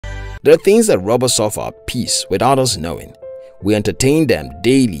There are things that rob us of our peace without us knowing. We entertain them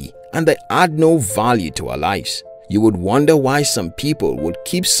daily and they add no value to our lives. You would wonder why some people would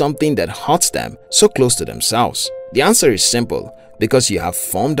keep something that hurts them so close to themselves. The answer is simple: because you have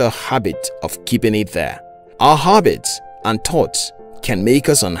formed a habit of keeping it there. Our habits and thoughts can make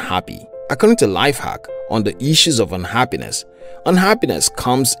us unhappy. According to Lifehack on the issues of unhappiness, unhappiness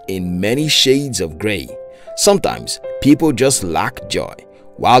comes in many shades of gray. Sometimes people just lack joy,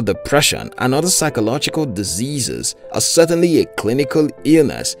 while depression and other psychological diseases are certainly a clinical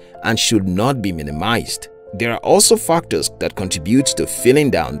illness and should not be minimized. There are also factors that contribute to feeling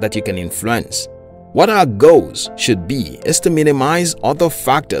down that you can influence. What our goals should be is to minimize other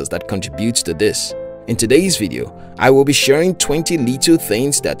factors that contribute to this. In today's video, I will be sharing 20 little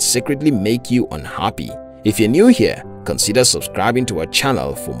things that secretly make you unhappy. If you're new here, consider subscribing to our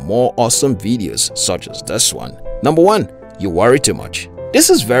channel for more awesome videos such as this one. Number 1. You worry too much. This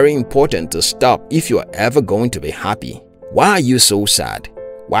is very important to stop if you are ever going to be happy. Why are you so sad?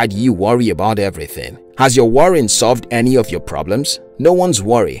 Why do you worry about everything? Has your worrying solved any of your problems? No one's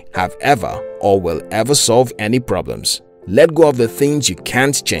worry have ever or will ever solve any problems. Let go of the things you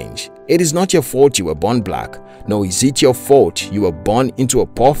can't change. It is not your fault you were born black, nor is it your fault you were born into a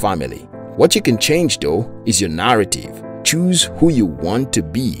poor family. What you can change though is your narrative. Choose who you want to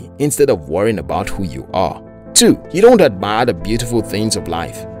be instead of worrying about who you are. 2. You don't admire the beautiful things of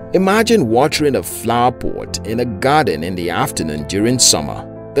life. Imagine watering a flower pot in a garden in the afternoon during summer.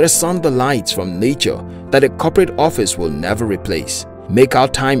 There are some delights from nature that a corporate office will never replace. Make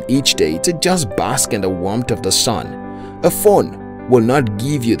out time each day to just bask in the warmth of the sun. A phone will not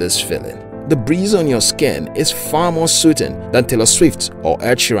give you this feeling. The breeze on your skin is far more soothing than Taylor Swift or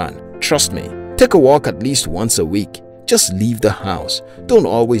Ed Sheeran. Trust me. Take a walk at least once a week. Just leave the house. Don't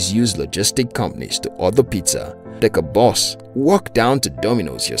always use logistic companies to order pizza. Take a bus. Walk down to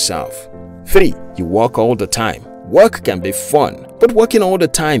Domino's yourself. 3. You work all the time. Work can be fun, but working all the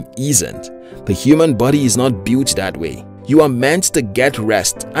time isn't. The human body is not built that way. You are meant to get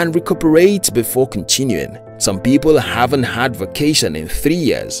rest and recuperate before continuing. Some people haven't had vacation in 3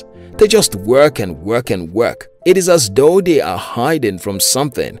 years. They just work and work and work. It is as though they are hiding from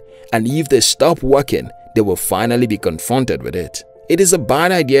something, and if they stop working, they will finally be confronted with it. It is a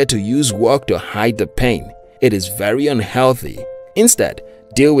bad idea to use work to hide the pain. It is very unhealthy. Instead,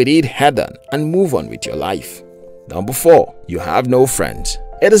 deal with it head-on and move on with your life. Number 4. You have no friends.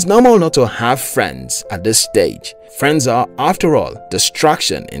 It is normal not to have friends at this stage. Friends are, after all,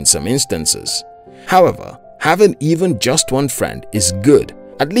 distraction in some instances. However, having even just one friend is good.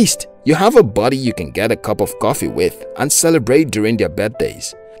 At least, you have a buddy you can get a cup of coffee with and celebrate during their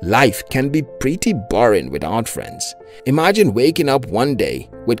birthdays. Life can be pretty boring without friends. Imagine waking up one day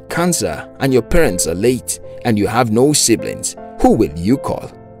with cancer and your parents are late and you have no siblings. Who will you call?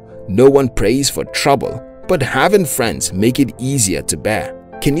 No one prays for trouble, but having friends make it easier to bear.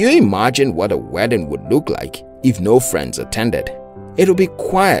 Can you imagine what a wedding would look like if no friends attended? It will be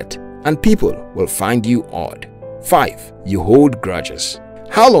quiet and people will find you odd. 5. You hold grudges.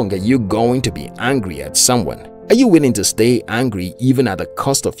 How long are you going to be angry at someone? Are you willing to stay angry even at the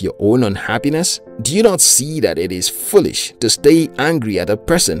cost of your own unhappiness? Do you not see that it is foolish to stay angry at a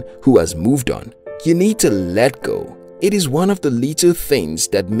person who has moved on? You need to let go. It is one of the little things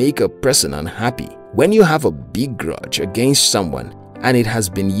that make a person unhappy. When you have a big grudge against someone and it has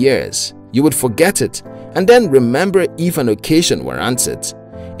been years, you would forget it and then remember if an occasion warrants it.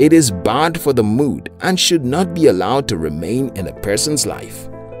 It is bad for the mood and should not be allowed to remain in a person's life.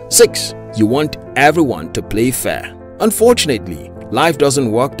 6. You want everyone to play fair. Unfortunately, life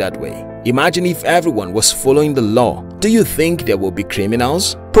doesn't work that way. Imagine if everyone was following the law. Do you think there will be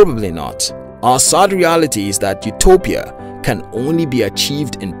criminals? Probably not. Our sad reality is that utopia can only be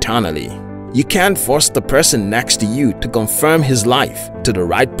achieved internally. You can't force the person next to you to confirm his life to the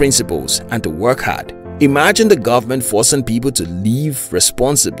right principles and to work hard. Imagine the government forcing people to live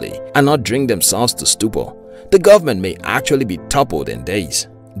responsibly and not drink themselves to stupor. The government may actually be toppled in days.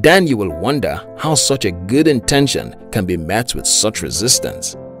 Then you will wonder how such a good intention can be met with such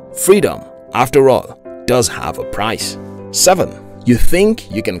resistance. Freedom, after all, does have a price. 7. You think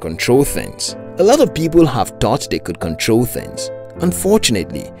you can control things. A lot of people have thought they could control things.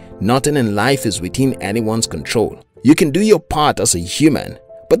 Unfortunately, nothing in life is within anyone's control. You can do your part as a human,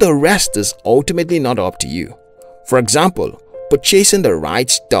 but the rest is ultimately not up to you. For example, purchasing the right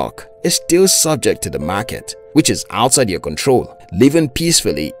stock is still subject to the market, which is outside your control. Living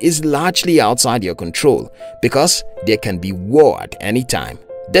peacefully is largely outside your control because there can be war at any time.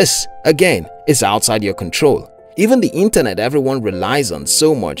 This, again, is outside your control. Even the internet everyone relies on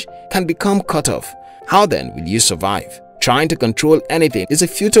so much can become cut off. How then will you survive? Trying to control anything is a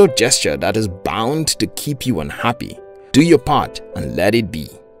futile gesture that is bound to keep you unhappy. Do your part and let it be.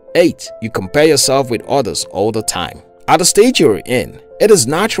 8. You compare yourself with others all the time. At the stage you're in, it is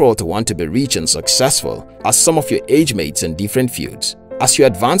natural to want to be rich and successful as some of your age mates in different fields. As you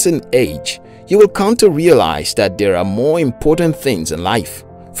advance in age, you will come to realize that there are more important things in life.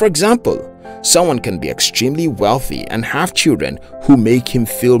 For example, someone can be extremely wealthy and have children who make him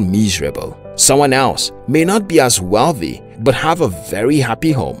feel miserable. Someone else may not be as wealthy but have a very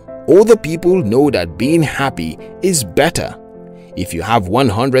happy home. Older people know that being happy is better. If you have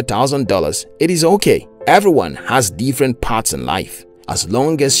 $100,000, it is okay. Everyone has different paths in life. As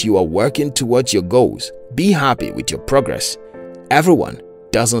long as you are working towards your goals, be happy with your progress. Everyone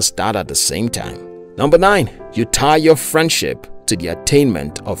doesn't start at the same time. Number 9. You tie your friendship to the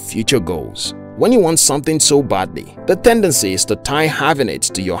attainment of future goals. When you want something so badly, the tendency is to tie having it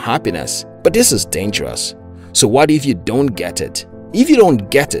to your happiness. But this is dangerous. So what if you don't get it? If you don't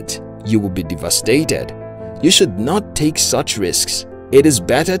get it, you will be devastated. You should not take such risks. It is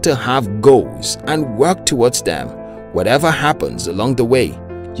better to have goals and work towards them. Whatever happens along the way,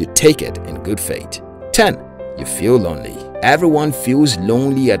 you take it in good faith. 10. You feel lonely. Everyone feels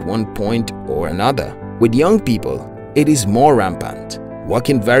lonely at one point or another. With young people, it is more rampant.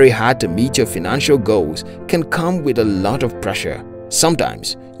 Working very hard to meet your financial goals can come with a lot of pressure.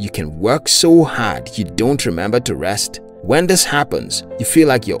 Sometimes, you can work so hard you don't remember to rest. When this happens, you feel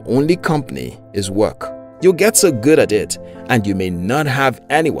like your only company is work. You'll get so good at it, and you may not have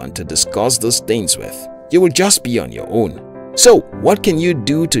anyone to discuss those things with. You will just be on your own. So, what can you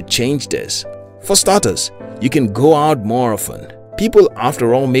do to change this? For starters, you can go out more often. People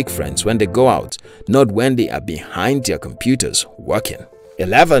after all make friends when they go out, not when they are behind their computers working.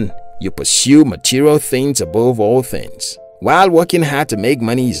 11. You pursue material things above all things. While working hard to make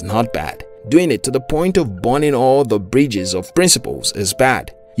money is not bad, doing it to the point of burning all the bridges of principles is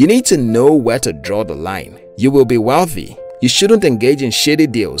bad. You need to know where to draw the line. You will be wealthy. You shouldn't engage in shady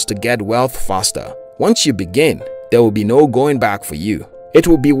deals to get wealth faster. Once you begin, there will be no going back for you. It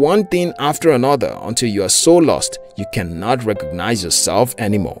will be one thing after another until you are so lost you cannot recognize yourself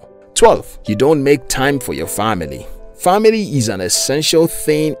anymore. 12. You don't make time for your family. Family is an essential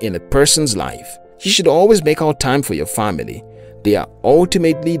thing in a person's life. You should always make out time for your family. They are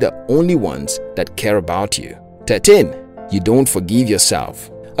ultimately the only ones that care about you. 13. You don't forgive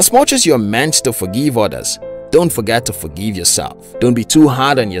yourself. As much as you are meant to forgive others, don't forget to forgive yourself. Don't be too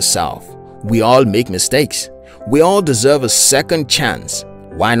hard on yourself. We all make mistakes. We all deserve a second chance.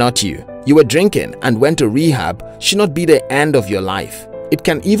 Why not you? You were drinking and went to rehab should not be the end of your life. It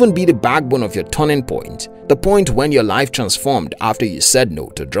can even be the backbone of your turning point, the point when your life transformed after you said no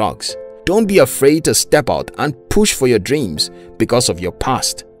to drugs. Don't be afraid to step out and push for your dreams because of your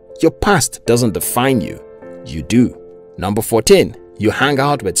past. Your past doesn't define you. You do. Number 14. You hang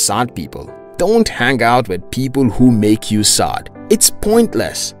out with sad people. Don't hang out with people who make you sad. It's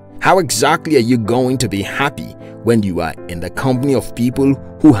pointless. How exactly are you going to be happy when you are in the company of people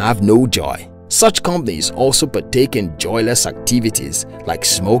who have no joy? Such companies also partake in joyless activities like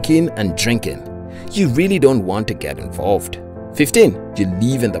smoking and drinking. You really don't want to get involved. 15. You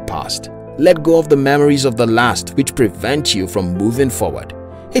live in the past. Let go of the memories of the last which prevent you from moving forward.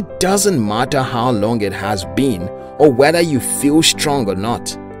 It doesn't matter how long it has been or whether you feel strong or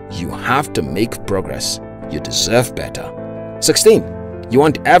not. You have to make progress. You deserve better. 16. You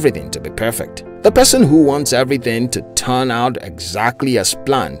want everything to be perfect. The person who wants everything to turn out exactly as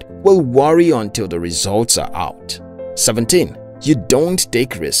planned will worry until the results are out. 17. You don't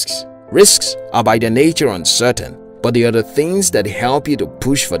take risks. Risks are by their nature uncertain, but they are the things that help you to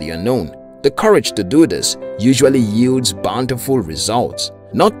push for the unknown. The courage to do this usually yields bountiful results.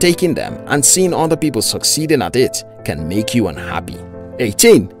 Not taking them and seeing other people succeeding at it can make you unhappy.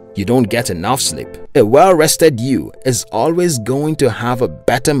 18. You don't get enough sleep. A well-rested you is always going to have a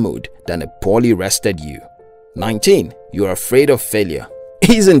better mood than a poorly rested you. 19. You are afraid of failure.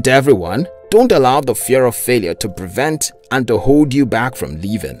 Isn't everyone? Don't allow the fear of failure to prevent and to hold you back from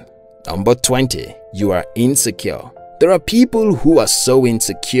leaving. Number 20. You are insecure. There are people who are so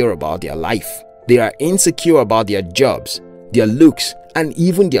insecure about their life. They are insecure about their jobs, their looks, and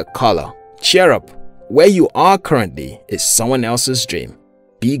even their color. Cheer up. Where you are currently is someone else's dream.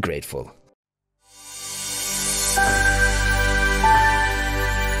 Be grateful.